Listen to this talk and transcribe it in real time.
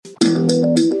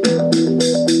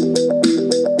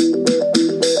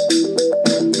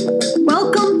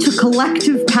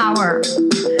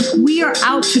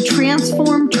out to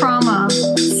transform trauma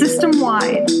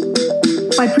system-wide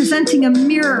by presenting a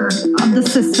mirror of the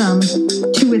system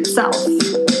to itself.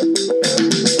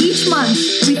 Each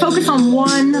month, we focus on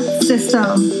one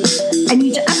system, and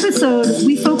each episode,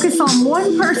 we focus on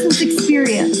one person's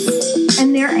experience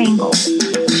and their angle.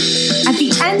 At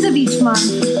the end of each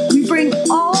month, we bring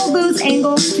all those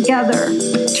angles together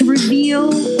to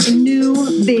reveal a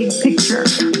new big picture.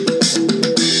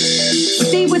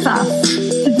 Stay with us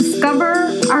to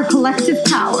discover our collective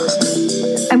power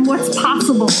and what's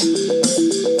possible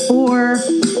for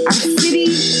our city,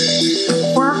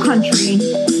 for our country,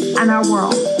 and our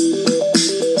world.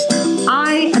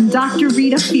 I am Dr.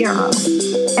 Rita Fierro,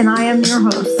 and I am your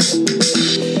host.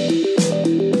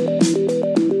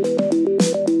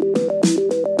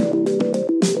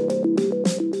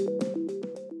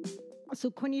 So,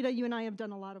 Juanita, you and I have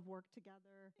done a lot of work together,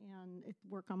 and it's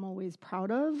work I'm always proud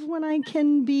of when I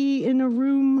can be in a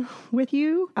room with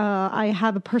you. I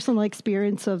have a personal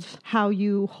experience of how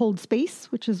you hold space,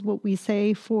 which is what we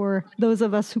say for those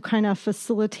of us who kind of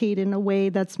facilitate in a way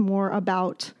that's more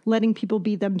about letting people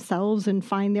be themselves and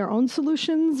find their own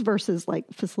solutions versus like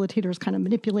facilitators kind of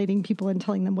manipulating people and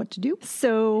telling them what to do.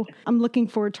 So I'm looking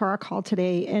forward to our call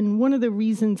today. And one of the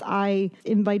reasons I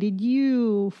invited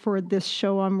you for this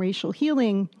show on racial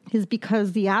healing is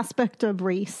because the aspect of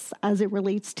race as it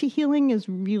relates to healing is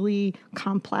really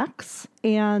complex.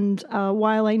 And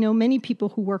while I know many people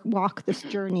who walk this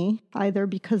journey, either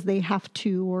because they have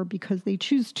to or because they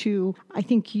choose to, I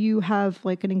think you have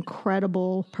like an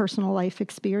incredible personal life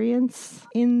experience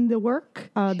in the work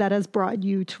that has brought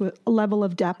you to a level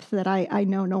of depth that I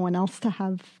know no one else to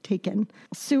have taken.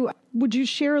 So would you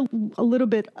share a little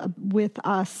bit with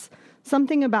us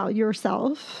something about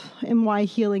yourself and why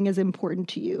healing is important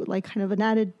to you, like kind of an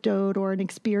anecdote or an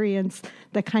experience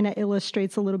that kind of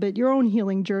illustrates a little bit your own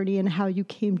healing journey and how you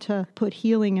came to put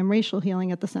healing and racial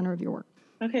healing at the center of your work.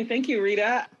 Okay, thank you,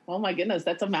 Rita. Oh my goodness,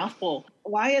 that's a mouthful.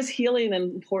 Why is healing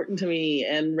important to me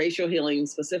and racial healing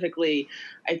specifically?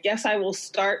 I guess I will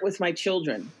start with my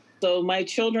children. So my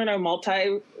children are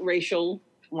multiracial,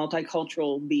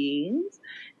 multicultural beings,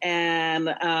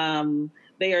 and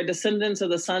they are descendants of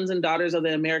the sons and daughters of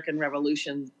the American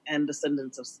Revolution and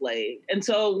descendants of slaves. And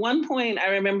so at one point I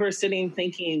remember sitting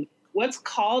thinking, what's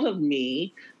called of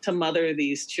me to mother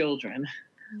these children?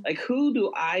 Like, who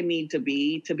do I need to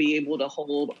be able to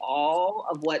hold all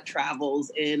of what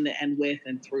travels in and with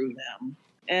and through them?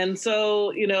 And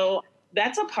so,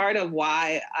 that's a part of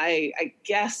why I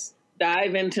guess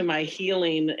dive into my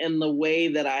healing in the way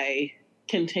that I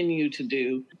continue to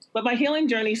do. But my healing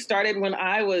journey started when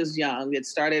I was young. It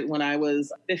started when I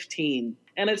was 15.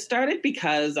 And it started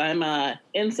because I'm an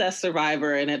incest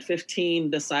survivor, and at 15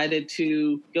 decided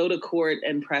to go to court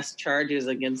and press charges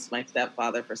against my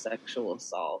stepfather for sexual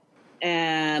assault.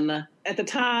 And at the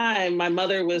time, my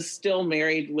mother was still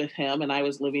married with him, and I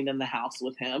was living in the house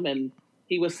with him. And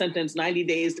he was sentenced 90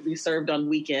 days to be served on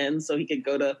weekends so he could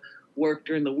go to work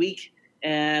during the week.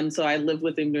 And so I lived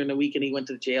with him during the week, and he went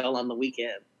to jail on the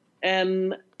weekend.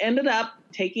 And ended up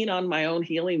taking on my own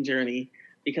healing journey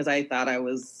because I thought I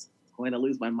was going to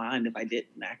lose my mind if I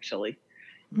didn't, actually.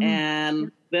 Mm.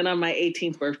 And then on my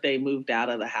 18th birthday, moved out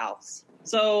of the house.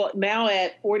 So now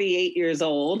at 48 years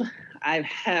old, I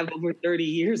have over 30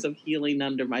 years of healing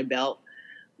under my belt,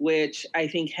 which I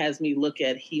think has me look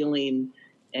at healing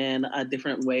in a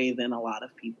different way than a lot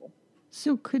of people.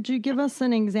 So could you give us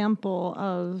an example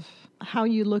of how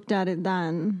you looked at it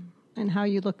then and how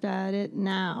you looked at it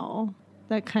now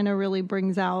that kind of really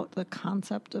brings out the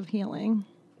concept of healing,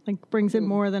 like brings it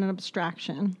more than an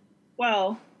abstraction?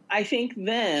 Well, I think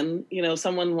then,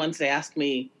 someone once asked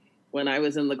me when I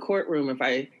was in the courtroom if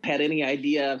I had any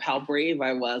idea of how brave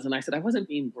I was. And I said, I wasn't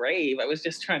being brave. I was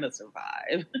just trying to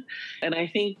survive. And I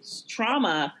think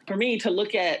trauma, for me to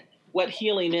look at what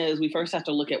healing is, we first have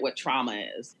to look at what trauma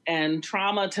is. And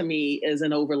trauma to me is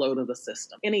an overload of the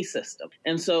system, any system.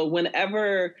 And so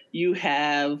whenever you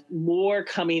have more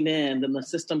coming in than the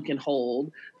system can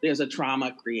hold, there's a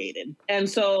trauma created. And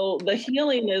so the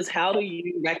healing is, how do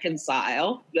you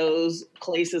reconcile those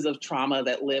places of trauma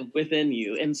that live within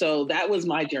you? And so that was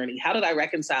my journey. How did I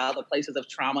reconcile the places of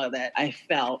trauma that I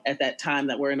felt at that time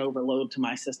that were an overload to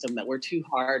my system, that were too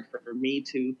hard for me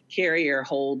to carry or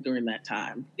hold during that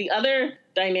time? The other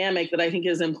dynamic that I think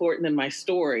is important in my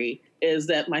story is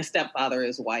that my stepfather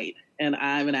is white and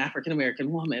I'm an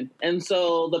African-American woman. And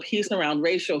so the piece around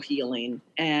racial healing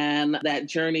and that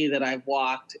journey that I've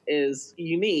walked is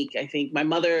unique. I think my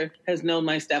mother has known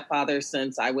my stepfather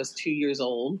since I was 2 years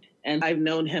old, and I've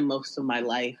known him most of my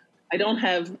life. I don't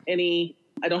have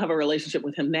a relationship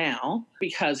with him now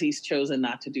because he's chosen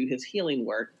not to do his healing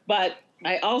work. But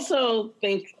I also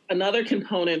think another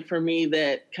component for me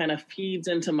that kind of feeds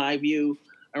into my view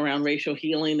around racial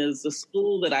healing is the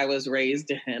school that I was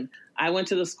raised in. I went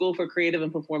to the School for Creative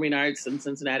and Performing Arts in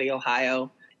Cincinnati,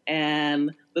 Ohio,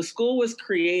 and the school was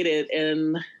created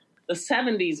in the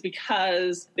 70s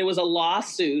because there was a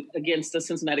lawsuit against the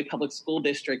Cincinnati Public School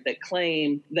District that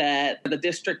claimed that the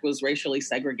district was racially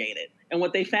segregated. And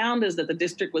what they found is that the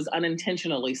district was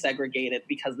unintentionally segregated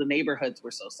because the neighborhoods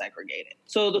were so segregated.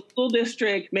 So the school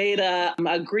district made an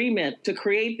agreement to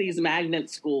create these magnet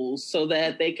schools so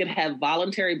that they could have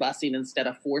voluntary busing instead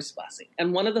of forced busing.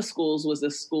 And one of the schools was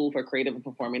the School for Creative and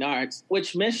Performing Arts,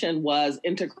 which mission was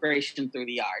integration through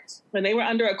the arts. And they were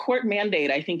under a court mandate,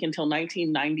 I think, until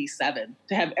 1997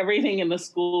 to have everything in the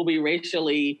school be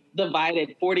racially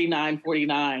divided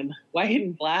 49-49, white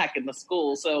and black in the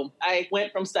school. So I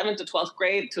went from 7th to 12th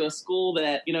grade to a school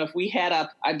that, if we had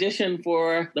a audition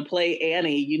for the play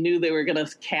Annie, you knew they were going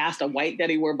to cast a white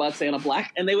Betty Warbucks and a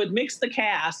black, and they would mix the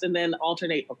cast and then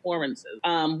alternate performances.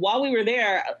 While we were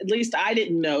there, at least I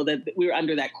didn't know that we were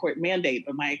under that court mandate,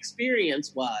 but my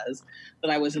experience was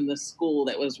that I was in this school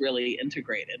that was really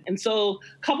integrated. And so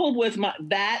coupled with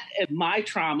my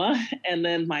trauma and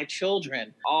then my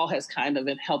children all has kind of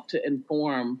helped to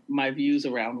inform my views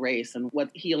around race and what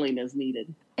healing is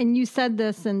needed. And you said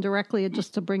this indirectly,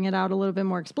 just to bring it out a little bit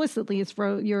more explicitly, is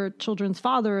for your children's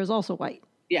father is also white.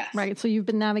 Yes. Right. So you've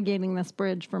been navigating this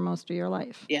bridge for most of your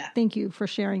life. Yeah. Thank you for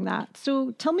sharing that.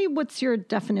 So tell me, what's your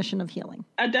definition of healing?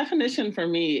 A definition for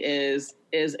me is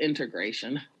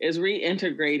integration, is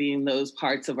reintegrating those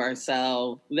parts of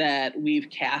ourselves that we've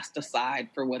cast aside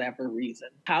for whatever reason.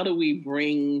 How do we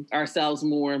bring ourselves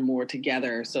more and more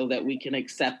together so that we can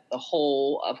accept the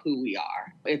whole of who we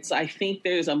are? I think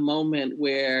there's a moment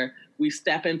where we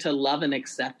step into love and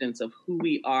acceptance of who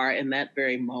we are in that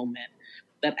very moment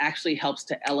that actually helps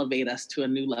to elevate us to a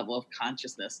new level of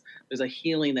consciousness. There's a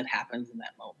healing that happens in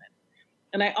that moment.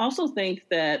 And I also think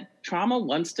that trauma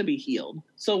wants to be healed.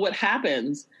 So what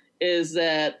happens is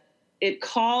that it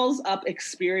calls up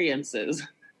experiences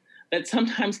that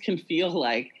sometimes can feel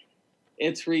like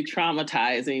it's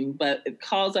re-traumatizing, but it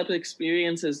calls up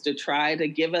experiences to try to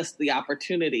give us the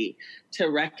opportunity to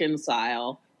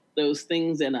reconcile those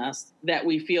things in us that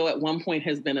we feel at one point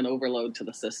has been an overload to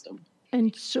the system.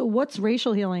 And so what's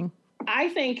racial healing? I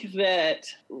think that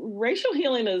racial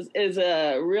healing is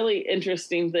a really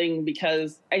interesting thing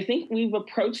because I think we've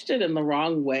approached it in the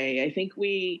wrong way. I think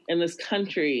we in this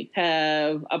country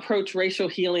have approached racial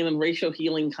healing and racial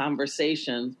healing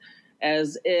conversations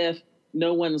as if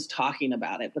no one's talking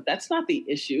about it. But that's not the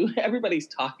issue. Everybody's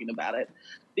talking about it.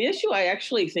 The issue I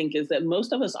actually think is that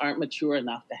most of us aren't mature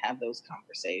enough to have those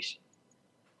conversations.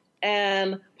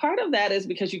 And part of that is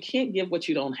because you can't give what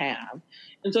you don't have.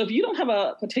 And so if you don't have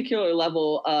a particular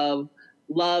level of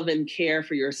love and care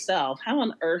for yourself, how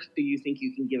on earth do you think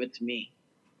you can give it to me?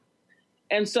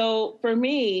 And so for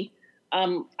me,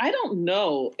 I don't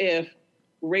know if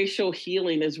racial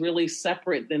healing is really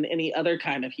separate than any other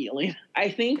kind of healing. I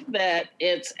think that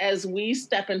it's as we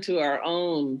step into our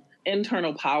own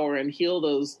internal power and heal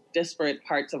those disparate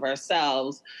parts of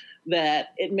ourselves that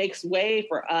it makes way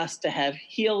for us to have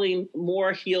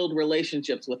more healed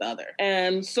relationships with others.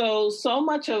 And so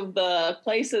much of the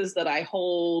places that I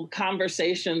hold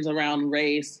conversations around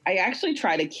race, I actually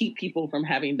try to keep people from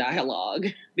having dialogue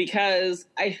because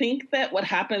I think that what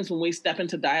happens when we step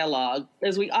into dialogue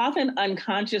is we often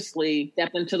unconsciously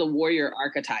step into the warrior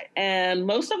archetype. And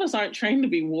most of us aren't trained to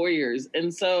be warriors.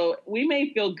 And so we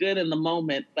may feel good in the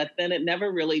moment, but then it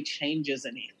never really changes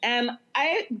anything. And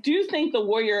I do think the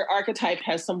warrior archetype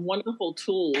has some wonderful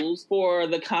tools for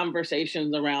the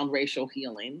conversations around racial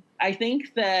healing. I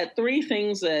think that 3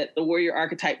 things that the warrior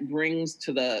archetype brings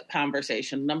to the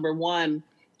conversation. Number 1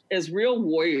 is real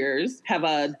warriors have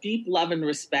a deep love and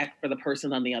respect for the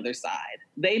person on the other side.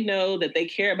 They know that they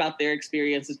care about their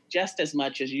experiences just as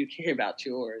much as you care about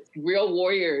yours. Real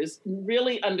warriors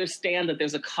really understand that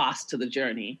there's a cost to the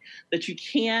journey, that you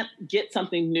can't get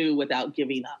something new without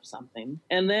giving up something.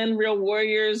 And then real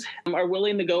warriors are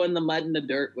willing to go in the mud and the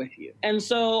dirt with you. And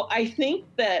so I think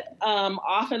that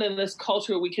often in this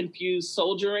culture, we confuse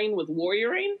soldiering with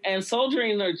warrioring, and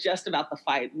soldiering are just about the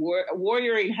fight.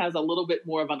 Warrioring has a little bit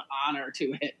more of an honor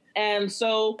to it. And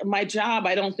so my job,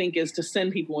 I don't think, is to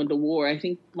send people into war. I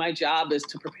think my job is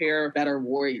to prepare better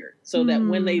warriors so that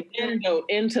when they then go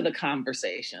into the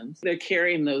conversations, they're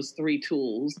carrying those 3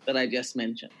 tools that I just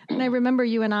mentioned. And I remember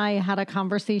you and I had a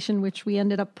conversation, which we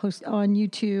ended up post on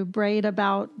YouTube, right,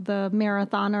 about the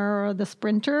marathoner or the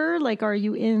sprinter. Like, are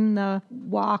you in the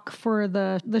walk for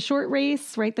the short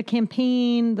race, right, the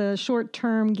campaign, the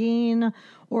short-term gain?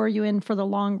 or are you in for the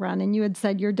long run? And you had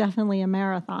said you're definitely a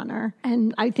marathoner.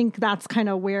 And I think that's kind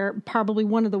of where probably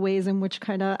one of the ways in which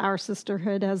kind of our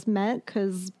sisterhood has met,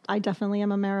 because I definitely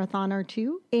am a marathoner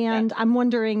too. And I'm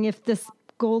wondering if this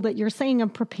goal that you're saying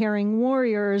of preparing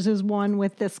warriors is one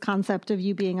with this concept of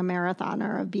you being a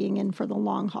marathoner, of being in for the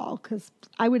long haul. Because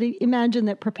I would imagine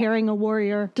that preparing a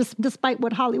warrior, just despite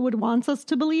what Hollywood wants us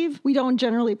to believe, we don't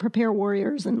generally prepare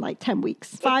warriors in like 10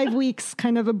 weeks. 5 weeks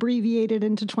kind of abbreviated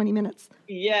into 20 minutes.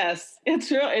 Yes,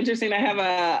 it's real interesting. I have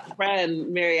a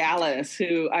friend, Mary Alice,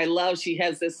 who I love. She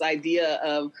has this idea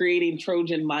of creating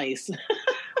Trojan mice.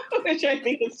 Which I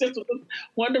think is just a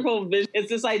wonderful vision. It's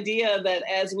this idea that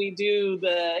as we do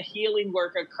the healing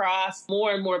work across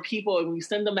more and more people and we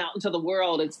send them out into the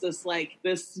world, it's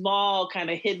this small kind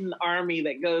of hidden army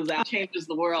that goes out, changes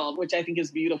the world, which I think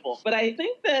is beautiful. But I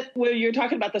think that when you're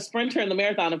talking about the sprinter and the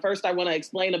marathon, and first I want to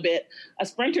explain a bit. A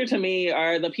sprinter to me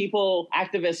are the people,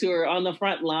 activists who are on the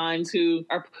front lines, who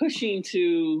are pushing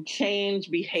to change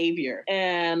behavior.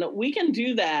 And we can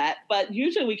do that, but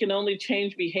usually we can only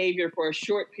change behavior for a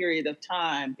short period of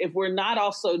time if we're not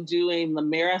also doing the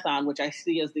marathon, which I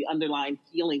see as the underlying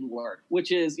healing work,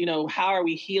 which is, how are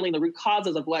we healing the root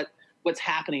causes of what's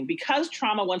happening? Because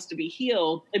trauma wants to be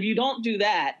healed, if you don't do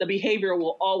that, the behavior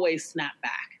will always snap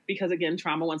back. Because again,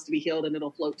 trauma wants to be healed and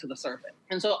it'll float to the surface.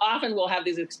 And so often we'll have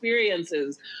these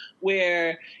experiences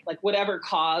where, like, whatever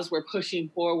cause we're pushing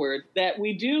forward, that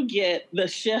we do get the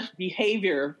shift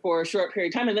behavior for a short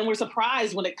period of time. And then we're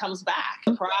surprised when it comes back.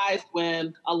 Surprised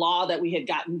when a law that we had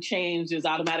gotten changed is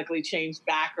automatically changed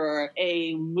back, or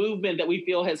a movement that we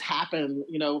feel has happened,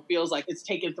 feels like it's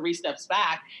taken 3 steps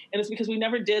back. And it's because we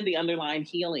never did the underlying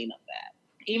healing of that.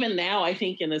 Even now, I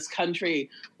think in this country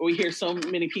where we hear so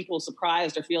many people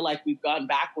surprised or feel like we've gone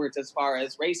backwards as far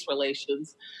as race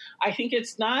relations, I think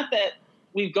it's not that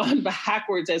we've gone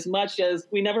backwards as much as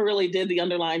we never really did the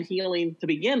underlying healing to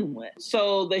begin with.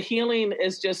 So the healing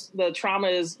is just, the trauma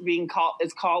is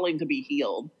calling to be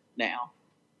healed now.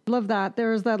 Love that.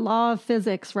 There's that law of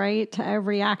physics, right? To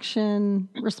every action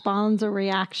responds a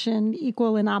reaction,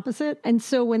 equal and opposite. And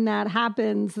so when that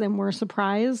happens, then we're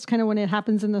surprised. Kind of when it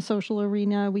happens in the social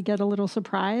arena, we get a little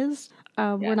surprised.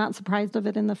 We're not surprised of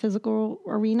it in the physical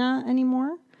arena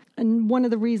anymore. And one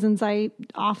of the reasons I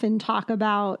often talk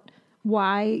about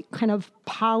why kind of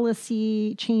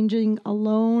policy changing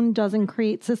alone doesn't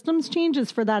create systems change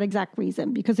is for that exact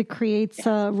reason, because it creates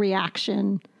a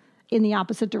reaction in the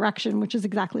opposite direction, which is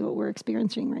exactly what we're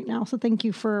experiencing right now. So thank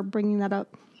you for bringing that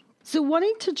up. So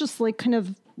wanting to just kind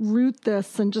of root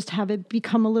this and just have it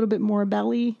become a little bit more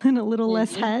belly and a little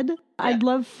less head, I'd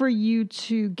love for you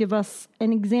to give us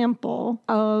an example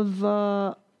of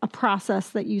a process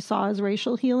that you saw as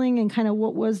racial healing, and kind of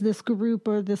what was this group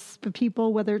or this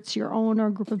people, whether it's your own or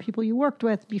a group of people you worked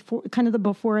with before, kind of the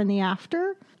before and the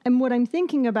after. And what I'm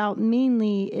thinking about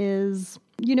mainly is,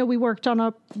 we worked on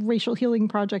a racial healing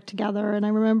project together. And I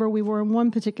remember we were in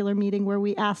one particular meeting where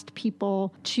we asked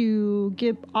people to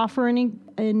offer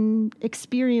an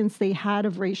experience they had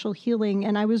of racial healing.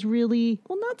 And I was really,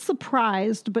 not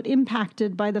surprised, but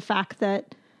impacted by the fact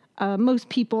that most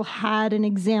people had an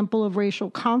example of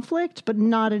racial conflict, but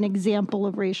not an example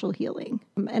of racial healing.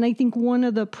 And I think one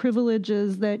of the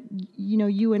privileges that,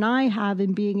 you and I have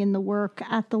in being in the work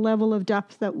at the level of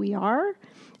depth that we are,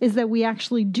 is that we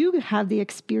actually do have the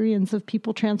experience of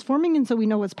people transforming, and so we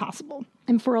know what's possible.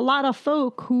 And for a lot of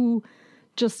folk who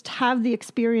just have the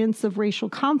experience of racial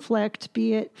conflict,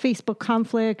 be it Facebook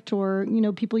conflict or,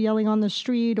 people yelling on the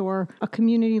street, or a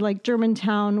community like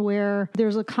Germantown where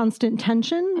there's a constant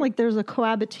tension, like there's a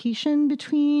cohabitation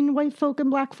between white folk and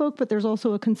black folk, but there's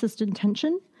also a consistent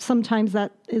tension. Sometimes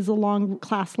that is along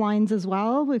class lines as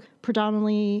well, with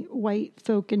predominantly white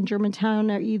folk in Germantown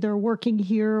are either working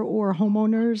here or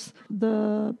homeowners.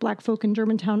 The black folk in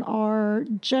Germantown are,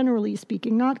 generally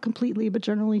speaking, not completely, but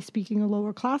generally speaking, a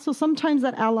lower class. So sometimes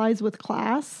that allies with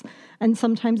class, and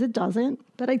sometimes it doesn't.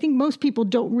 But I think most people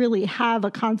don't really have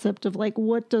a concept of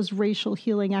what does racial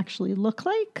healing actually look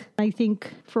like? I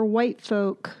think for white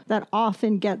folk, that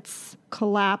often gets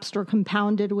collapsed or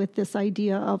compounded with this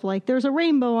idea of there's a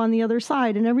rainbow on the other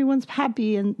side and everyone's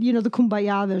happy, and the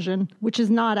kumbaya vision, which is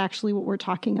not actually what we're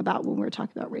talking about when we're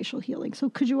talking about racial healing. So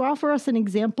could you offer us an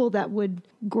example that would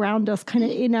ground us kind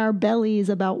of in our bellies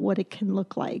about what it can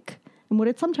look like and what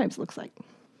it sometimes looks like?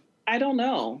 I don't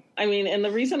know. And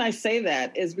the reason I say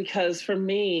that is because for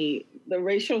me, the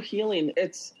racial healing,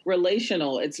 it's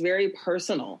relational, it's very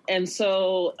personal. And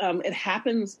so it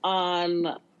happens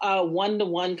on a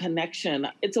one-to-one connection.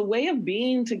 It's a way of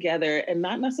being together and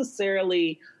not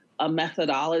necessarily a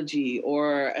methodology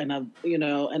or an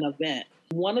event.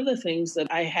 One of the things that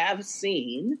I have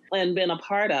seen and been a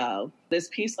part of, this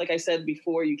piece, like I said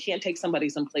before, you can't take somebody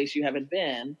someplace you haven't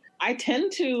been. I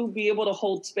tend to be able to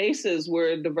hold spaces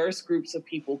where diverse groups of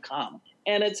people come.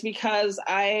 And it's because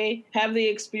I have the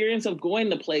experience of going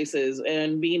to places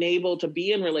and being able to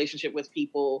be in relationship with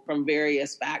people from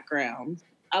various backgrounds.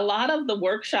 A lot of the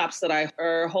workshops that I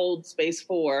hold space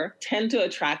for tend to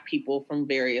attract people from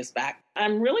various backgrounds.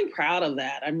 I'm really proud of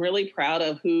that. I'm really proud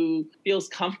of who feels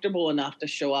comfortable enough to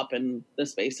show up in the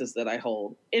spaces that I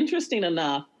hold. Interesting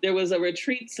enough, there was a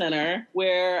retreat center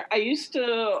where I used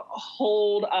to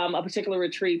hold a particular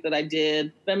retreat that I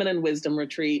did, Feminine Wisdom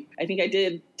Retreat. I think I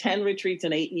did 10 retreats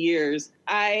in 8 years.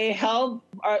 I held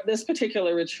this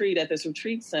particular retreat at this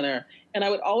retreat center, and I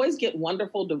would always get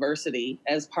wonderful diversity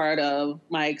as part of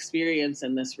my experience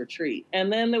in this retreat.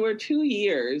 And then there were 2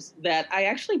 years that I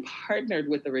actually partnered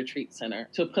with the retreat center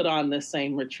to put on this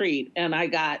same retreat, and I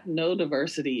got no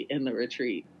diversity in the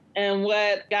retreat. And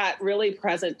what got really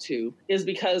present too is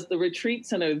because the retreat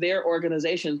center, their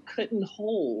organization, couldn't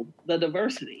hold the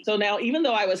diversity. So now, even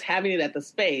though I was having it at the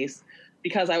space,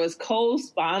 because I was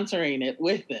co-sponsoring it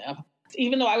with them,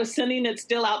 even though I was sending it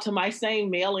still out to my same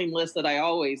mailing list that I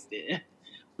always did,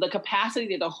 the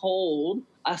capacity to hold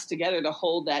us together, to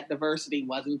hold that diversity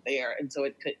wasn't there. And so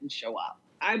it couldn't show up.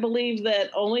 I believe that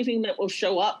only thing that will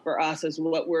show up for us is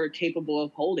what we're capable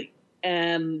of holding.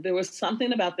 And there was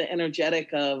something about the energetic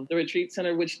of the retreat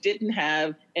center, which didn't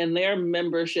have in their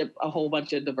membership a whole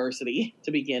bunch of diversity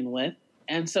to begin with.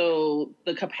 And so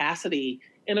the capacity,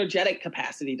 energetic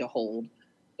capacity to hold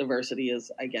diversity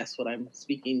is, I guess, what I'm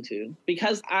speaking to.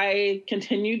 Because I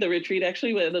continued the retreat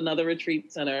actually with another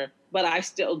retreat center, but I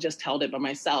still just held it by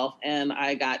myself, and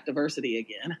I got diversity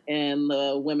again in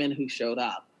the women who showed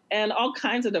up. And all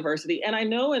kinds of diversity. And I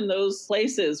know in those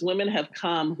places, women have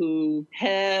come who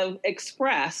have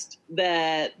expressed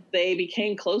that they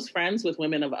became close friends with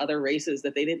women of other races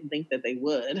that they didn't think that they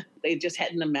would. They just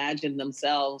hadn't imagined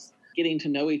themselves getting to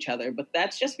know each other. But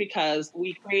that's just because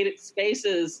we created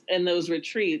spaces in those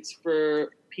retreats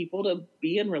for people to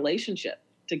be in relationship,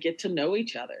 to get to know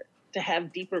each other, to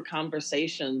have deeper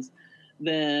conversations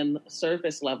than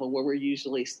surface level where we're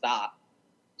usually stopped.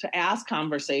 To ask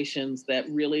conversations that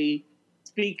really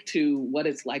speak to what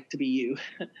it's like to be you.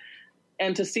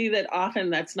 And to see that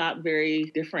often that's not very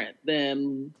different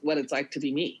than what it's like to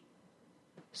be me.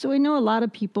 So I know a lot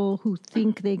of people who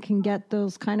think they can get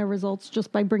those kind of results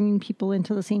just by bringing people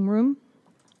into the same room.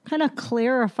 Kind of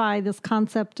clarify this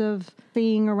concept of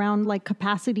saying around like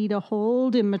capacity to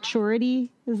hold and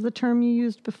maturity is the term you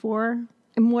used before.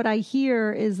 And what I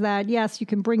hear is that, yes, you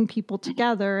can bring people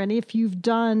together. And if you've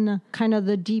done kind of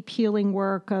the deep healing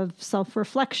work of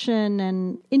self-reflection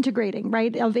and integrating,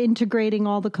 right, of integrating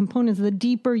all the components, the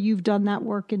deeper you've done that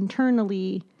work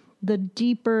internally, the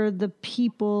deeper the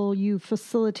people you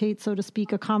facilitate, so to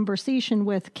speak, a conversation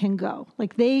with can go.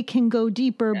 Like they can go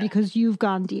deeper because you've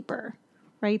gone deeper,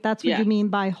 right? That's what you mean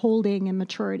by holding and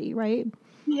maturity, right?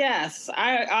 Yes.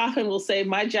 I often will say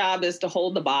my job is to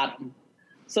hold the bottom.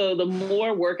 So the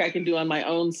more work I can do on my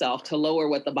own self to lower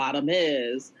what the bottom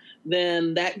is,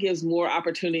 then that gives more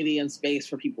opportunity and space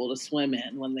for people to swim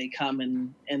in when they come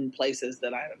in places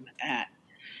that I'm at.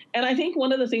 And I think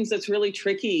one of the things that's really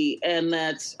tricky and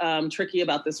that's tricky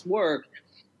about this work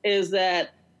is that,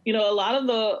 you know, a lot of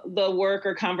the work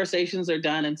or conversations are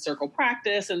done in circle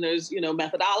practice, and there's, you know,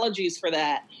 methodologies for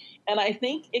that. And I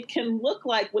think it can look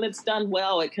like when it's done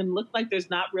well, it can look like there's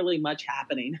not really much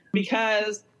happening,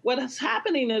 because what is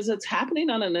happening is it's happening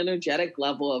on an energetic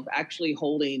level of actually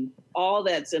holding all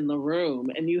that's in the room.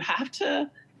 And you have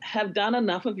to have done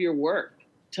enough of your work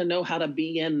to know how to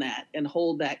be in that and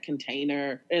hold that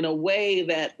container in a way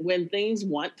that when things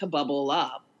want to bubble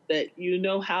up, that you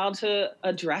know how to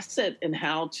address it and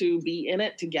how to be in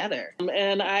it together.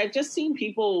 And I've just seen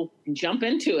people jump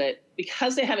into it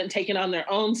because they haven't taken on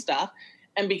their own stuff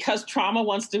and because trauma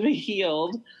wants to be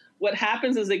healed. What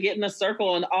happens is they get in a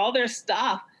circle and all their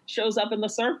stuff shows up in the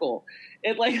circle.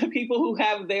 It like the people who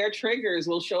have their triggers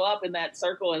will show up in that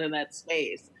circle and in that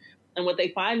space. And what they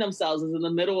find themselves is in the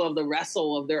middle of the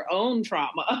wrestle of their own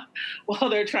trauma while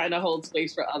they're trying to hold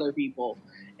space for other people.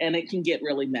 And it can get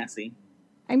really messy.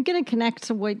 I'm going to connect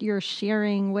to what you're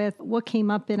sharing with what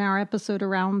came up in our episode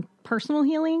around personal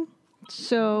healing.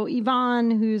 So Yvonne,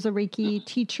 who's a Reiki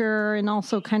teacher and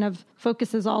also kind of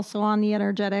focuses also on the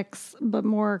energetics, but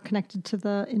more connected to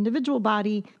the individual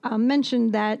body,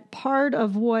 mentioned that part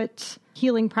of what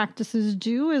healing practices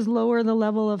do is lower the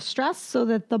level of stress so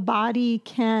that the body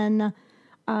can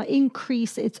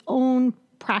increase its own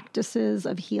practices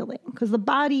of healing, because the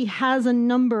body has a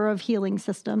number of healing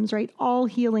systems, right? All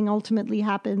healing ultimately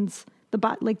happens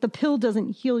Like the pill doesn't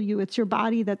heal you. It's your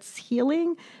body that's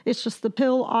healing. It's just the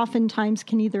pill oftentimes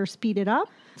can either speed it up,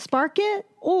 spark it,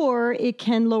 or it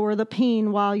can lower the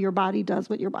pain while your body does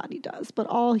what your body does. But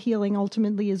all healing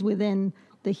ultimately is within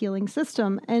the healing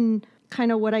system. And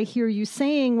kind of what I hear you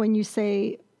saying when you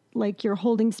say, like, you're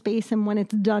holding space and when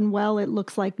it's done well, it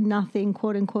looks like nothing,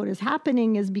 quote unquote, is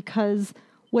happening, is because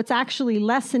what's actually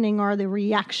lessening are the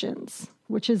reactions,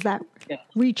 which is that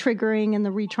re-triggering, and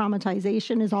the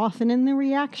re-traumatization is often in the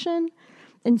reaction.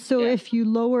 And so if you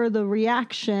lower the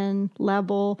reaction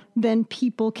level, then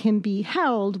people can be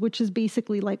held, which is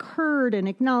basically like heard and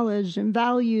acknowledged and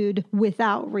valued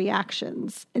without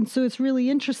reactions. And so it's really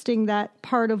interesting that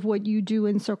part of what you do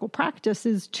in circle practice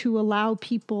is to allow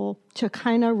people to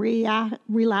kind of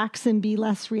relax and be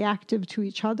less reactive to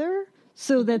each other,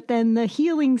 so that then the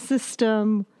healing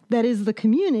system that is the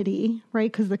community,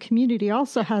 right? Because the community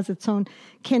also has its own,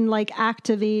 can like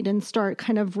activate and start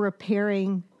kind of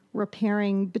repairing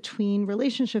between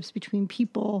relationships, between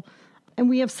people. And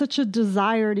we have such a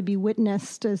desire to be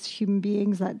witnessed as human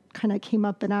beings that kind of came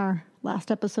up in our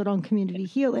last episode on community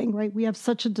healing, right? We have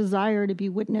such a desire to be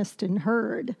witnessed and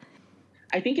heard.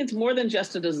 I think it's more than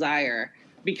just a desire,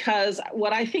 because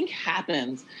what I think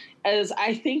happens is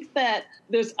I think that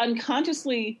there's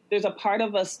a part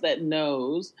of us that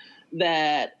knows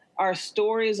that our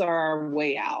stories are our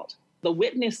way out. The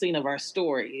witnessing of our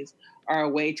stories are a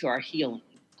way to our healing.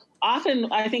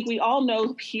 Often, I think we all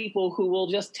know people who will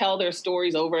just tell their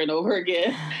stories over and over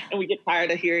again, and we get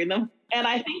tired of hearing them. And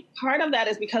I think part of that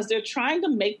is because they're trying to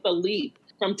make the leap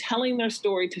from telling their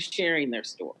story to sharing their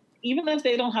story. Even if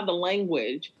they don't have the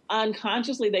language,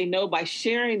 unconsciously they know by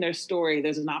sharing their story,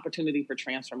 there's an opportunity for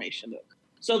transformation.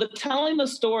 So the telling the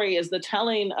story is the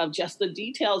telling of just the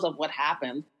details of what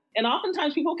happened. And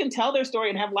oftentimes people can tell their story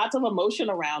and have lots of emotion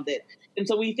around it. And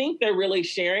so we think they're really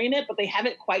sharing it, but they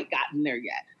haven't quite gotten there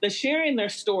yet. The sharing their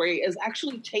story is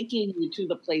actually taking you to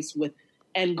the place with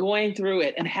and going through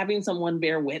it and having someone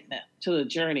bear witness to the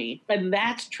journey. And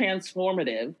that's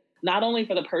transformative, not only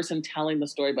for the person telling the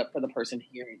story, but for the person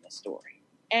hearing the story.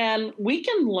 And we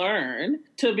can learn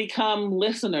to become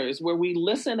listeners where we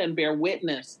listen and bear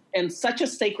witness in such a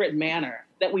sacred manner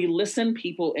that we listen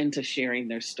people into sharing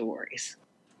their stories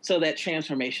so that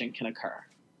transformation can occur.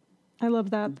 I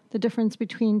love that. The difference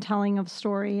between telling of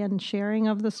story and sharing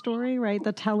of the story, right?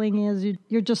 The telling is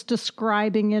you're just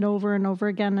describing it over and over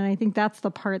again. And I think that's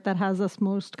the part that has us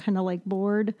most kind of like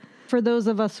bored. For those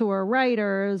of us who are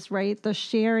writers, right, the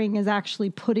sharing is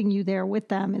actually putting you there with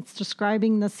them. It's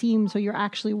describing the scene. So you're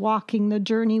actually walking the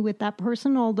journey with that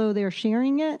person. Although they're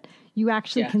sharing it, you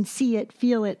actually can see it,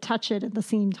 feel it, touch it at the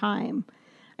same time.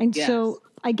 And so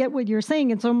I get what you're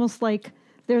saying. It's almost like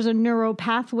there's a neuro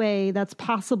pathway that's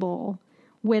possible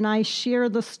when I share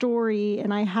the story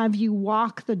and I have you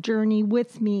walk the journey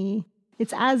with me.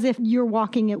 It's as if you're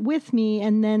walking it with me,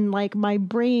 and then like my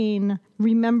brain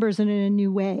remembers it in a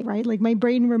new way, right? Like my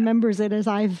brain remembers it as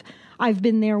I've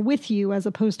been there with you, as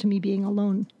opposed to me being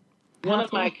alone. One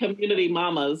of my community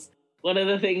mamas, one of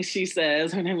the things she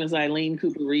says, her name is Eileen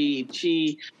Cooper Reed.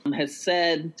 She has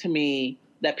said to me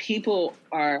that people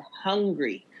are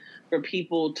hungry for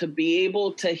people to be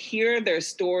able to hear their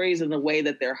stories in the way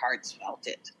that their hearts felt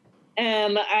it.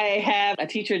 And I have a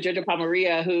teacher, Jojo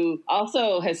Pamaria, who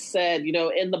also has said, you know,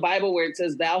 in the Bible where it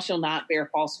says, thou shalt not bear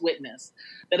false witness,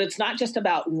 that it's not just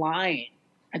about lying.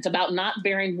 It's about not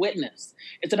bearing witness.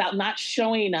 It's about not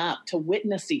showing up to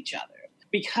witness each other.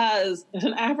 Because there's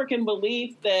an African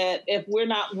belief that if we're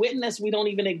not witnessed, we don't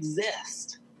even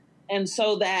exist. And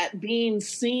so that being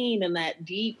seen in that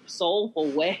deep, soulful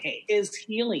way is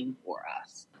healing for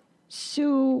us.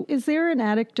 So is there an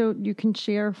anecdote you can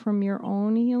share from your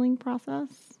own healing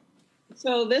process?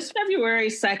 So this February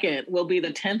 2nd will be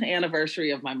the 10th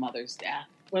anniversary of my mother's death.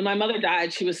 When my mother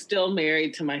died, she was still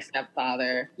married to my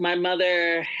stepfather. My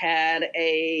mother had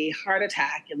a heart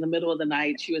attack in the middle of the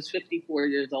night. She was 54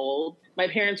 years old. My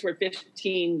parents were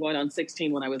 15, going on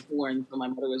 16 when I was born, so my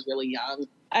mother was really young.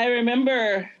 I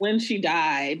remember when she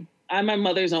died, I'm my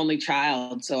mother's only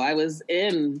child, so I was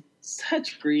in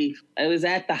such grief. I was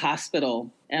at the hospital,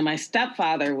 and my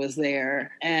stepfather was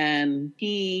there, and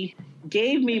he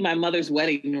gave me my mother's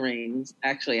wedding rings,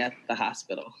 actually, at the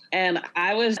hospital. And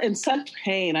I was in such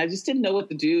pain. I just didn't know what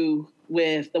to do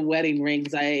with the wedding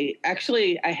rings. I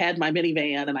had my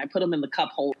minivan, and I put them in the cup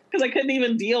holder because I couldn't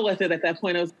even deal with it at that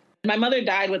point. My mother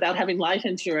died without having life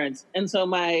insurance. And so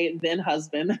my then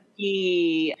husband,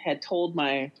 he had told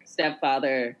my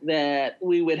stepfather that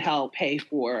we would help pay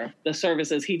for the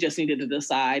services. He just needed to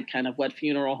decide kind of what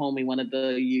funeral home he wanted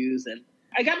to use. And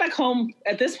I got back home.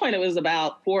 At this point, it was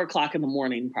about 4:00 in the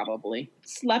morning, probably.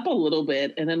 Slept a little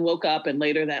bit and then woke up. And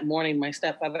later that morning, my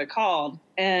stepfather called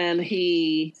and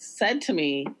he said to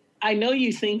me, I know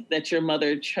you think that your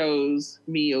mother chose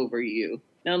me over you.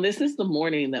 Now, this is the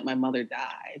morning that my mother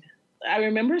died. I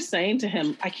remember saying to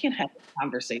him, I can't have a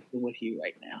conversation with you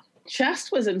right now.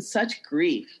 Just was in such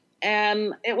grief.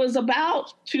 And it was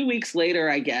about 2 weeks later,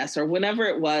 I guess, or whenever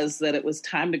it was that it was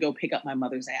time to go pick up my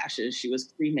mother's ashes. She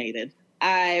was cremated.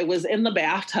 I was in the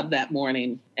bathtub that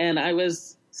morning and I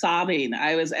was sobbing.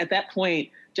 I was at that point,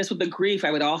 just with the grief,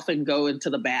 I would often go into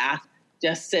the bath,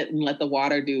 just sit and let the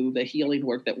water do the healing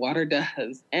work that water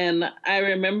does. And I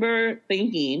remember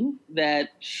thinking that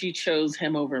she chose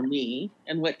him over me.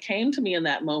 And what came to me in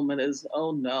that moment is,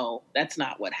 oh no, that's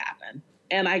not what happened.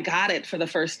 And I got it for the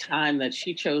first time that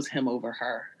she chose him over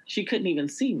her. She couldn't even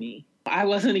see me. I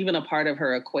wasn't even a part of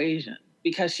her equation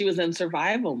because she was in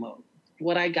survival mode.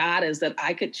 What I got is that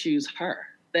I could choose her,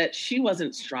 that she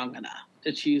wasn't strong enough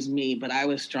to choose me, but I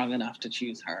was strong enough to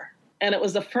choose her. And it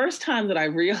was the first time that I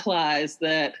realized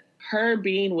that her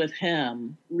being with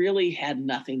him really had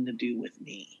nothing to do with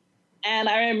me. And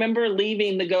I remember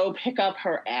leaving to go pick up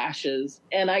her ashes.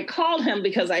 And I called him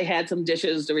because I had some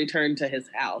dishes to return to his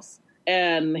house.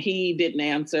 And he didn't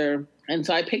answer. And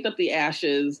so I picked up the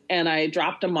ashes and I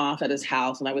dropped him off at his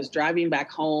house. And I was driving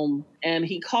back home and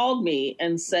he called me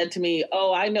and said to me,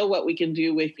 oh, I know what we can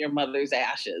do with your mother's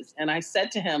ashes. And I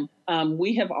said to him,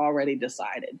 we have already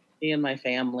decided, me and my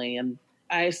family. And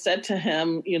I said to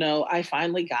him, I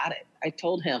finally got it. I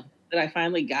told him that I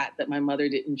finally got that my mother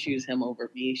didn't choose him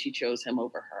over me. She chose him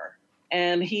over her.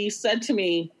 And he said to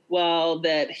me, well,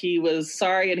 that he was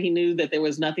sorry and he knew that there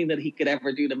was nothing that he could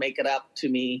ever do to make it up to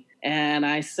me. And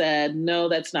I said, no,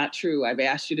 that's not true. I've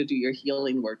asked you to do your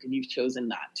healing work and you've chosen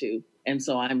not to. And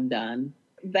so I'm done.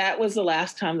 That was the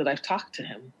last time that I've talked to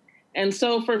him. And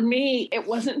so for me, it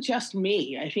wasn't just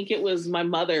me. I think it was my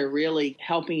mother really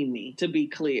helping me to be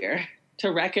clear,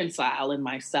 to reconcile in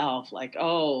myself, like,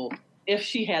 oh, if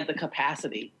she had the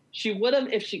capacity, she would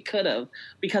have if she could have,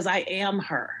 because I am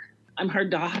her. I'm her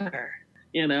daughter,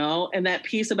 and that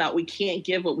piece about we can't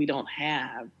give what we don't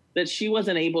have, that she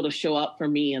wasn't able to show up for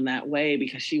me in that way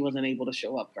because she wasn't able to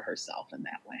show up for herself in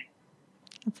that way.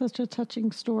 That's such a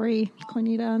touching story,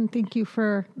 Juanita, and thank you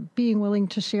for being willing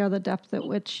to share the depth at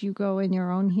which you go in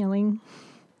your own healing.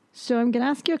 So I'm going to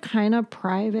ask you a kind of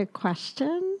private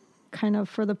question, kind of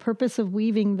for the purpose of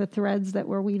weaving the threads that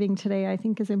we're weaving today, I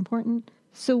think is important.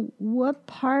 So what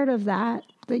part of that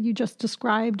you just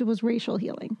described was racial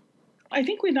healing? I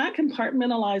think we not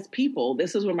compartmentalize people.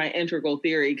 This is where my integral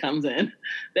theory comes in,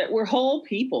 that we're whole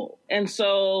people. And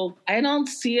so I don't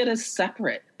see it as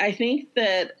separate. I think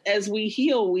that as we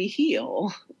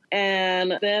heal.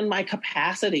 And then my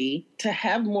capacity to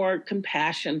have more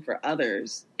compassion for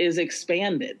others is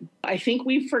expanded. I think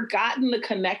we've forgotten the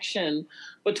connection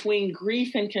between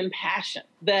grief and compassion,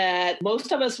 that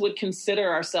most of us would consider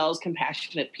ourselves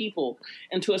compassionate people.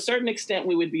 And to a certain extent,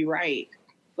 we would be right.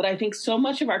 But I think so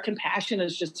much of our compassion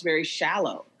is just very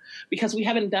shallow because we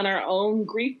haven't done our own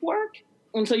grief work.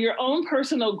 And so your own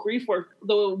personal grief work,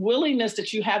 the willingness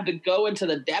that you have to go into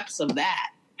the depths of that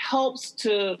helps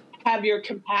to have your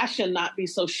compassion not be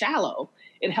so shallow.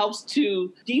 It helps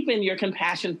to deepen your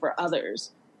compassion for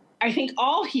others. I think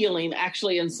all healing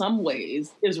actually in some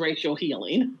ways is racial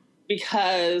healing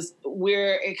because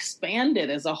we're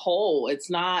expanded as a whole.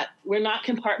 We're not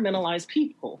compartmentalized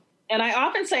people. And I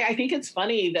often say, I think it's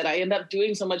funny that I end up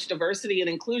doing so much diversity and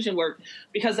inclusion work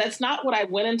because that's not what I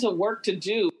went into work to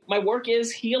do. My work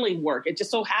is healing work. It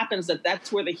just so happens that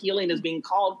that's where the healing is being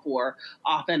called for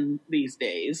often these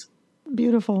days.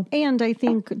 Beautiful. And I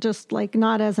think just like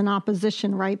not as an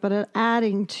opposition, right, but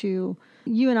adding to,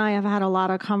 you and I have had a lot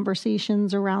of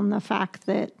conversations around the fact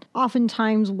that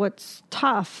oftentimes what's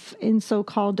tough in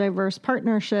so-called diverse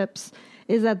partnerships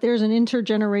is that there's an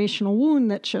intergenerational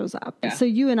wound that shows up. Yeah. So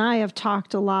you and I have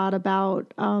talked a lot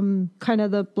about kind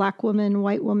of the Black woman,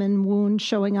 white woman wound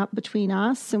showing up between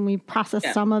us, and we've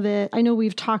processed some of it. I know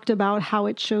we've talked about how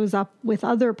it shows up with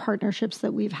other partnerships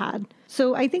that we've had.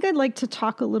 So I think I'd like to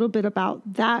talk a little bit about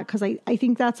that because I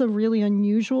think that's a really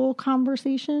unusual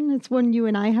conversation. It's one you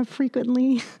and I have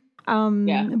frequently,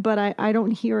 but I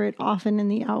don't hear it often in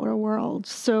the outer world.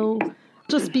 So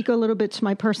just speak a little bit to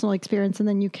my personal experience and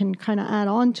then you can kind of add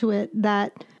on to it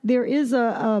that there is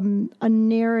a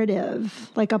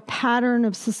narrative, like a pattern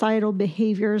of societal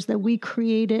behaviors that we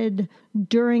created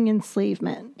during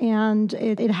enslavement. And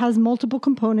it has multiple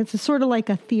components. It's sort of like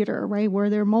a theater, right? Where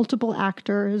there are multiple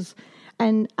actors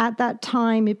And at that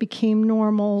time, it became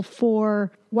normal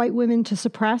for white women to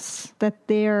suppress that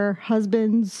their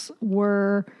husbands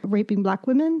were raping black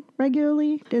women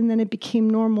regularly. And then it became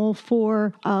normal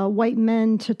for white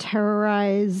men to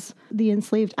terrorize the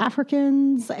enslaved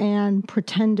Africans and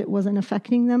pretend it wasn't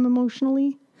affecting them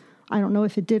emotionally. I don't know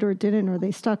if it did or didn't, or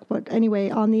they stuck. But anyway,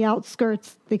 on the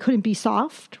outskirts, they couldn't be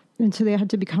soft. And so they had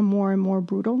to become more and more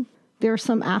brutal. There are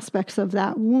some aspects of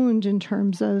that wound in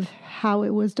terms of how it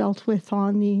was dealt with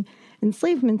on the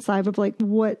enslavement side of like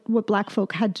what black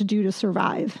folk had to do to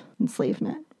survive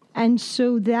enslavement. And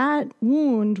so that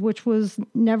wound, which was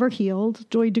never healed,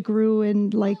 Joy DeGruy in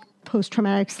like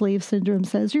post-traumatic slave syndrome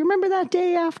says, you remember that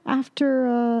day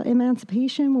after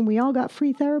emancipation when we all got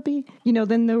free therapy? You know,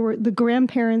 then there were the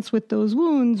grandparents with those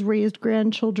wounds raised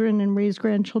grandchildren and raised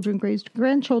grandchildren.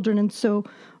 And so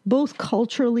both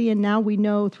culturally and now we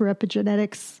know through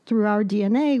epigenetics, through our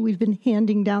DNA, we've been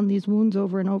handing down these wounds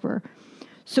over and over.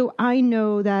 So I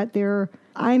know that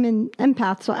I'm an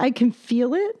empath, so I can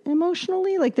feel it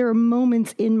emotionally. Like there are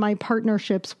moments in my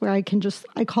partnerships where I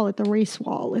call it the race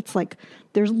wall. It's like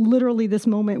there's literally this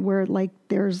moment where like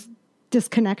there's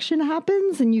disconnection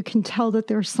happens and you can tell that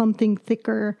there's something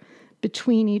thicker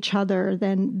between each other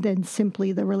than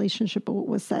simply the relationship of what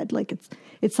was said. Like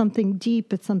it's something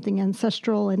deep, it's something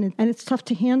ancestral, and it's tough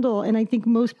to handle. And I think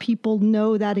most people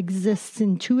know that exists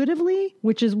intuitively,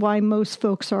 which is why most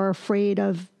folks are afraid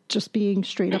of just being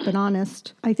straight up and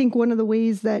honest. I think one of the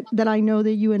ways that I know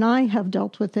that you and I have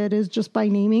dealt with it is just by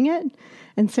naming it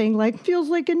and saying like, feels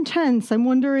like intense. I'm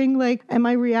wondering like, am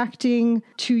I reacting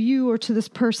to you or to this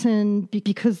person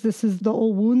because this is the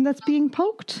old wound that's being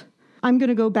poked? I'm going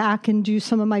to go back and do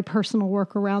some of my personal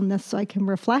work around this so I can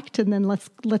reflect, and then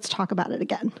let's talk about it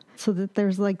again, so that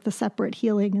there's like the separate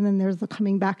healing and then there's the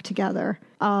coming back together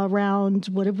around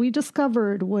what have we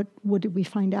discovered, what did we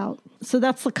find out. So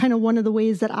that's kind of one of the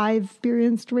ways that I've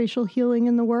experienced racial healing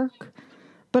in the work,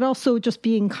 but also just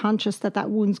being conscious that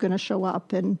wound's going to show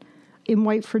up. And in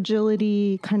White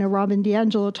Fragility, kind of Robin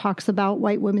DiAngelo talks about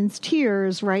white women's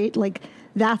tears, right? Like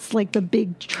that's like the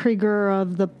big trigger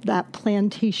of that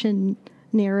plantation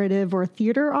narrative or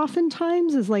theater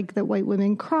oftentimes is like that white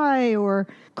women cry,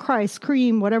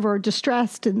 scream, whatever,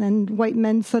 distressed, and then white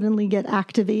men suddenly get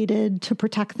activated to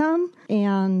protect them.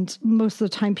 And most of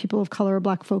the time people of color or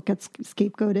black folk get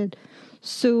scapegoated.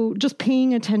 So just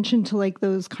paying attention to like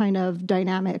those kind of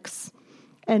dynamics.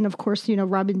 And of course, you know,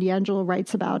 Robin DiAngelo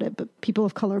writes about it, but people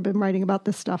of color have been writing about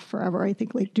this stuff forever. I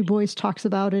think like Du Bois talks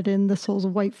about it in The Souls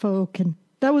of White Folk. And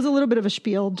that was a little bit of a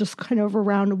spiel just kind of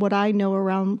around what I know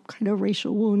around kind of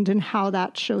racial wound and how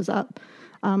that shows up.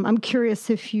 I'm curious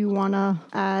if you want to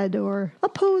add or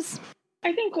oppose.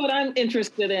 I think what I'm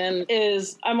interested in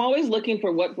is I'm always looking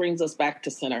for what brings us back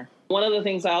to center. One of the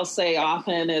things I'll say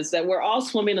often is that we're all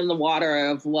swimming in the water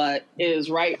of what is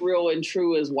right, real, and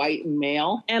true as white and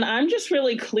male. And I'm just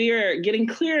really getting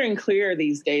clearer and clearer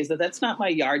these days that that's not my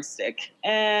yardstick.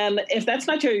 And if that's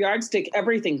not your yardstick,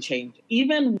 everything changes.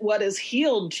 Even what is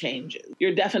healed changes.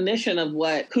 Your definition of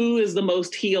who is the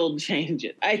most healed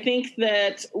changes. I think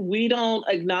that we don't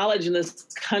acknowledge in this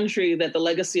country that the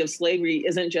legacy of slavery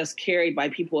isn't just carried by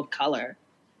people of color.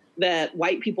 That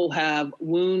white people have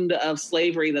wound of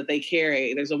slavery that they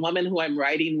carry. There's a woman who I'm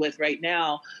writing with right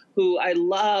now who I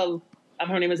love.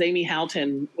 Her name is Amy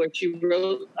Houghton, where she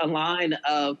wrote a line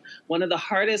of one of the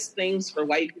hardest things for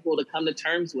white people to come to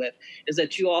terms with is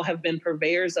that you all have been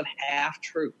purveyors of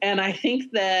half-truth. And I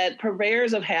think that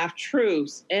purveyors of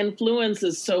half-truths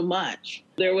influences so much.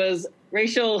 There was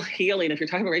racial healing. If you're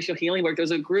talking about racial healing work,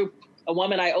 there's a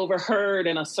woman I overheard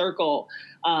in a circle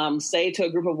say to a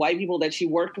group of white people that she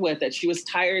worked with that she was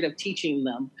tired of teaching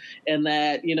them and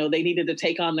that, you know, they needed to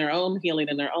take on their own healing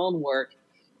and their own work.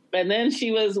 And then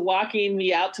she was walking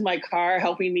me out to my car,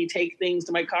 helping me take things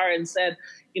to my car and said,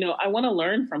 you know, I want to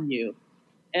learn from you.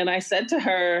 And I said to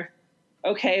her,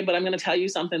 okay, but I'm going to tell you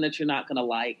something that you're not going to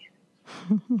like.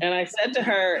 And I said to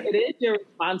her, it is your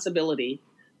responsibility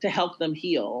to help them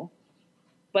heal.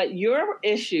 But your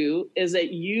issue is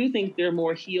that you think they're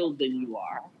more healed than you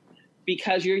are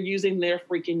because you're using their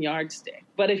freaking yardstick.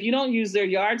 But if you don't use their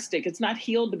yardstick, it's not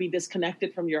healed to be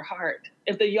disconnected from your heart.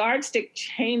 If the yardstick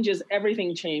changes,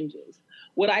 everything changes.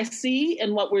 What I see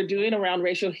and what we're doing around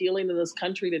racial healing in this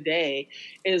country today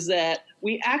is that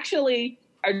we actually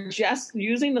are just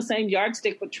using the same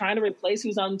yardstick, but trying to replace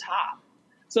who's on top.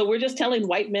 So we're just telling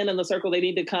white men in the circle they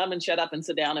need to come and shut up and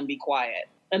sit down and be quiet.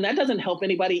 And that doesn't help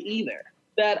anybody either.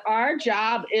 That our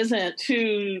job isn't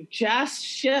to just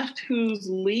shift who's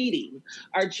leading.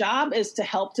 Our job is to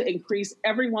help to increase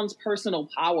everyone's personal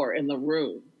power in the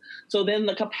room So then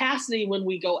the capacity when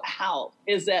we go out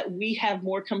is that we have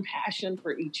more compassion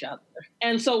for each other.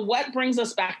 And so what brings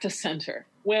us back to center?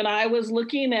 When I was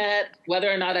looking at whether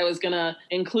or not I was going to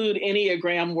include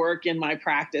Enneagram work in my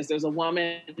practice, there's a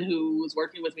woman who was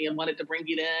working with me and wanted to bring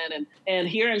it in. And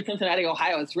here in Cincinnati,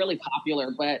 Ohio, it's really popular,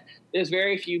 but there's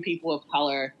very few people of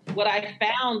color. What I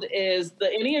found is the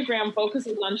Enneagram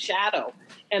focuses on shadow.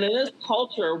 And in this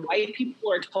culture, white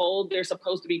people are told they're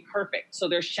supposed to be perfect. So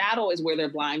their shadow is where their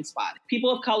blind spot. People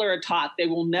of color are taught they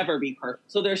will never be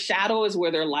perfect. So their shadow is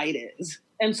where their light is.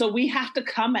 And so we have to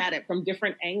come at it from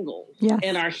different angles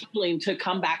in our healing to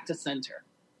come back to center.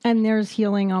 And there's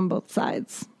healing on both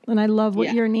sides. And I love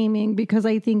what you're naming, because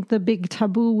I think the big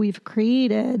taboo we've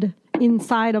created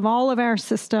inside of all of our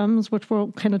systems, which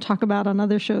we'll kind of talk about on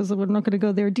other shows, so we're not going to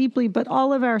go there deeply, but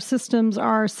all of our systems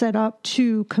are set up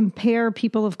to compare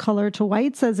people of color to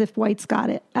whites as if whites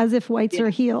got it, as if whites are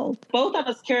healed. Both of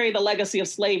us carry the legacy of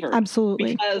slavery.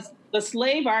 Absolutely. Because the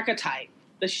slave archetype,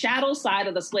 the shadow side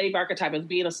of the slave archetype is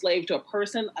being a slave to a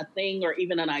person, a thing, or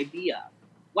even an idea.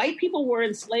 White people were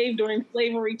enslaved during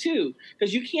slavery too,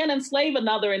 because you can't enslave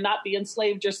another and not be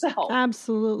enslaved yourself.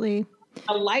 Absolutely.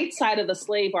 The light side of the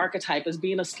slave archetype is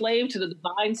being a slave to the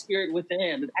divine spirit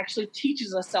within. It actually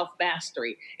teaches us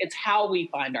self-mastery. It's how we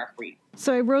find our freedom.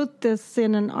 So I wrote this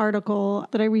in an article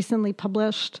that I recently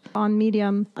published on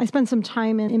Medium. I spent some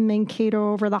time in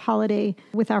Mankato over the holiday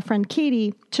with our friend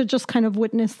Katie to just kind of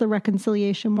witness the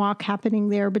reconciliation walk happening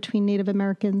there between Native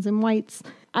Americans and whites.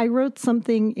 I wrote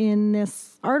something in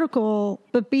this article,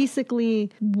 but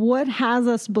basically what has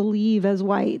us believe as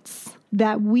whites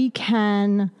that we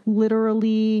can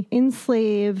literally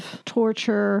enslave,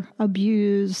 torture,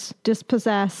 abuse,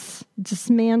 dispossess,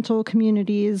 dismantle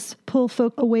communities, pull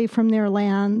folk away from their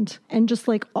land, and just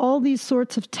like all these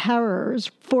sorts of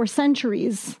terrors for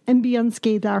centuries and be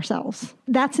unscathed ourselves.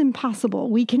 That's impossible.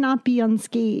 We cannot be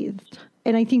unscathed.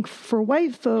 And I think for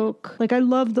white folk, like I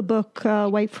love the book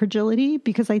White Fragility,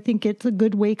 because I think it's a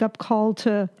good wake-up call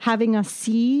to having us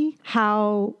see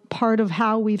how part of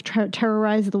how we've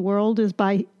terrorized the world is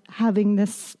by having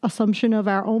this assumption of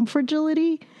our own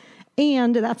fragility.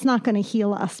 And that's not going to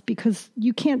heal us, because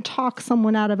you can't talk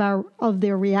someone out of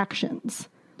their reactions.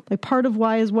 Like part of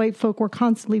why as white folk we're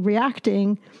constantly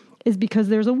reacting is because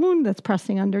there's a wound that's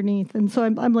pressing underneath. And so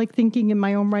I'm like thinking in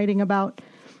my own writing about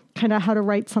kind of how to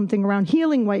write something around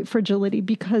healing white fragility,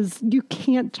 because you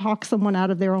can't talk someone out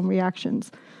of their own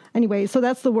reactions. Anyway, so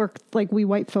that's the work like we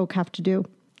white folk have to do.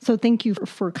 So thank you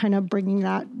for kind of bringing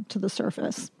that to the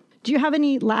surface. Do you have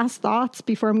any last thoughts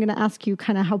before I'm going to ask you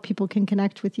kind of how people can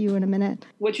connect with you in a minute?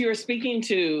 What you were speaking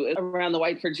to around the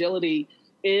white fragility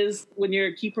is when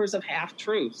you're keepers of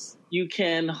half-truths, you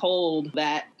can hold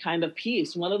that kind of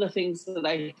peace. One of the things that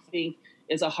I think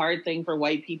is a hard thing for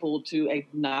white people to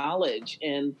acknowledge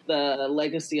in the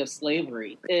legacy of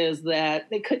slavery is that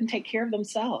they couldn't take care of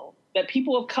themselves. That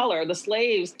people of color, the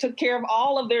slaves, took care of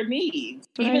all of their needs,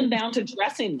 even down to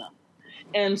dressing them.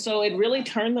 And so it really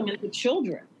turned them into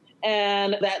children.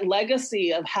 And that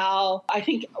legacy of how I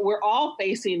think we're all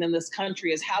facing in this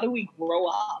country is how do we grow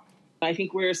up? I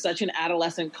think we're such an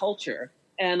adolescent culture.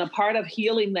 And a part of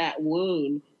healing that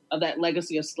wound of that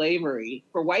legacy of slavery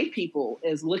for white people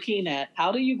is looking at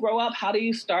how do you grow up? How do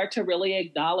you start to really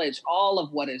acknowledge all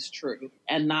of what is true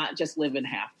and not just live in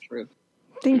half-truth?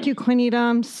 Thank you, Juanita.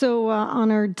 I'm so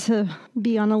honored to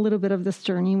be on a little bit of this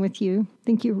journey with you.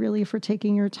 Thank you really for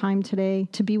taking your time today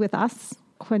to be with us.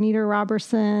 Juanita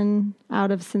Roberson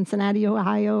out of Cincinnati,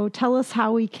 Ohio. Tell us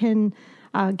how we can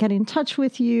get in touch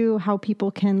with you, how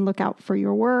people can look out for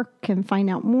your work and find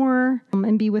out more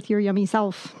and be with your yummy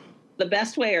self. The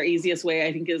best way or easiest way,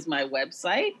 I think, is my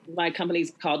website. My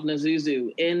company's called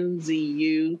Nzuzu,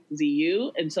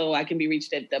 Nzuzu. And so I can be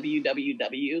reached at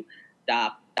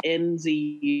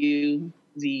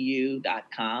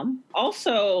www.nzuzu.com.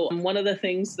 Also, one of the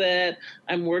things that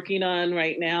I'm working on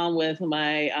right now with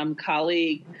my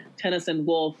colleague, Tennyson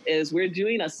Wolf, is we're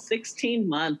doing a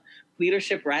 16-month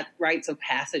leadership rites of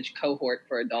passage cohort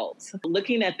for adults.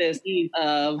 Looking at this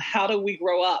of how do we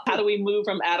grow up? How do we move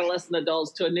from adolescent adults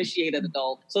to initiated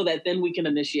adults so that then we can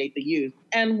initiate the youth?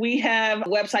 And we have a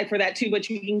website for that too,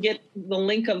 but you can get the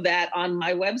link of that on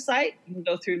my website. You can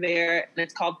go through there, and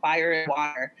it's called Fire and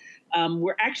Water.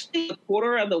 We're actually a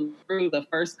quarter of the way through the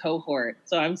first cohort.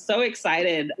 So I'm so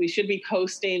excited. We should be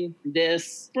posting this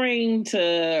spring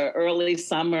to early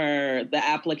summer the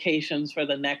applications for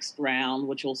the next round,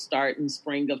 which will start in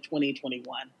spring of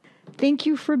 2021. Thank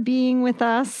you for being with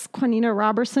us, Juanita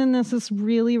Roberson. This is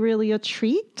really, really a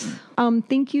treat.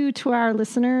 Thank you to our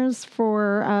listeners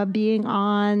for being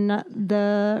on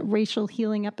the racial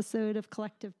healing episode of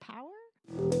Collective Power.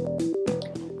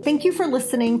 Thank you for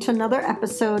listening to another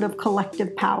episode of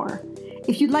Collective Power.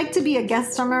 If you'd like to be a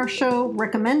guest on our show,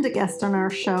 recommend a guest on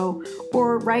our show,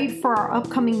 or write for our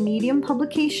upcoming Medium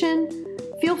publication,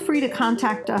 feel free to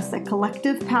contact us at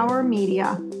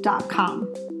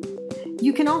collectivepowermedia.com.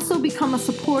 You can also become a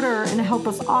supporter and help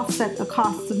us offset the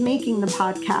costs of making the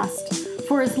podcast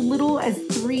for as little as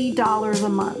 $3 a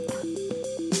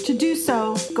month. To do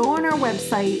so, go on our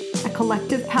website at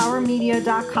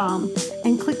collectivepowermedia.com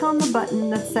and click on the button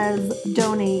that says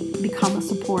Donate, Become a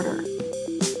Supporter.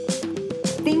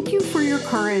 Thank you for your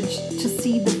courage to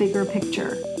see the bigger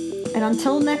picture. And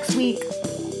until next week,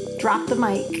 drop the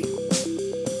mic.